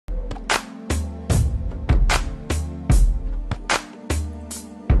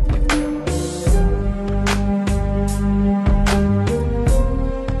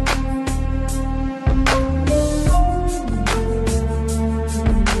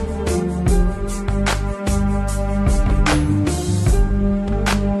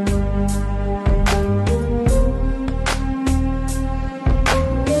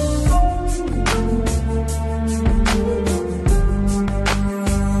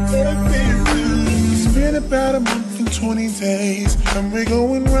been about a month and 20 days, and we're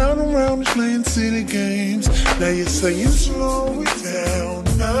going round and round just playing silly games. Now you're saying slow it down,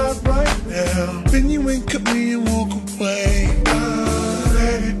 not right now. Then you wink at me and walk away.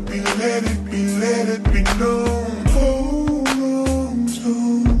 Let it be, let it be, let it be known. Hold on,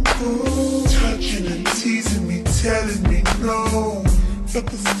 don't go. Touching and teasing me, telling me no. But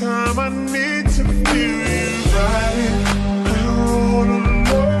this time I need to feel you. Ride it, all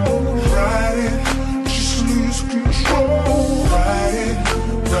alone. Ride it, just lose control. Ride it,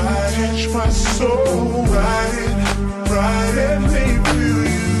 touch my soul. Ride it, let me feel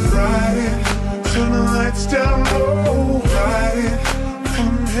you. Ride it, turn the lights down low. Ride it,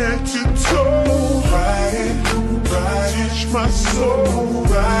 from head to toe. Ride it, touch my soul.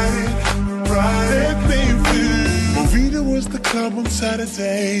 Ride it, let me feel you. Movida was the club on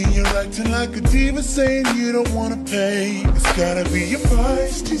Saturday. You're acting like a diva, saying you don't wanna pay. It's gotta be your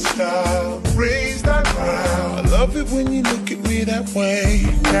feisty style, raise that brow. I love it when you look at me that way.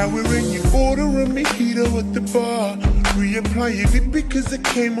 Now we're in, you order a mojito at the bar. Reapply it because it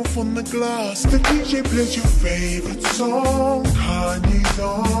came off on the glass. The DJ plays your favorite song, Kanye's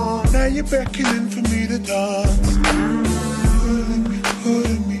on. Now you're beckoning for me to dance.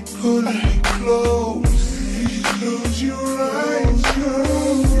 Pulling me close. Close your eyes,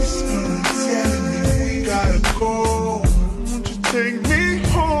 girl. Whispering, telling me we gotta go. Won't you take me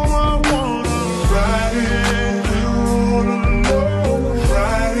home? I wanna ride it, all alone.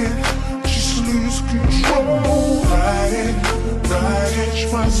 Ride it, just lose control. Ride it, touch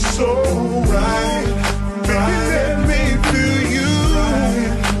my soul. Ride it, baby, let me feel you. Ride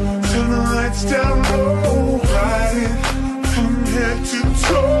it, turn the lights down low. Ride it, from head to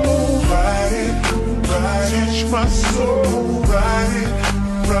toe. Ride it, touch my soul. Ride it,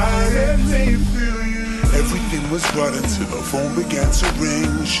 let me feel you. Everything was right until the phone began to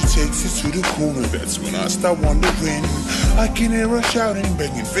ring. She takes it to the corner, that's when I start wondering. I can hear her shouting,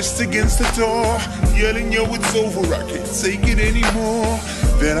 banging fists against the door, yelling, yo, it's over, I can't take it anymore.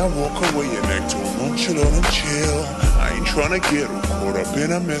 Then I walk away and act all nonchalant and chill. I ain't tryna get her caught up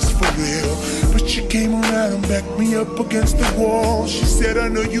in a mess for real. But she came around and backed me up against the wall. She said, I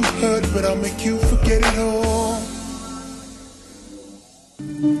know you hurt, but I'll make you forget it all.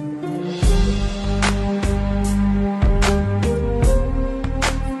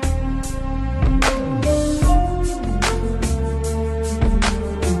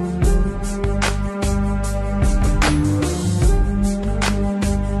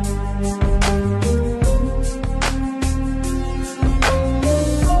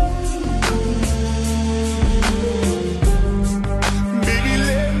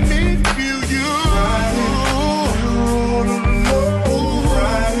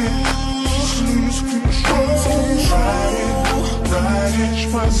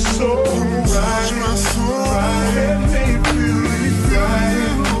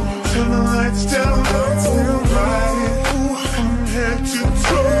 Turn the lights down.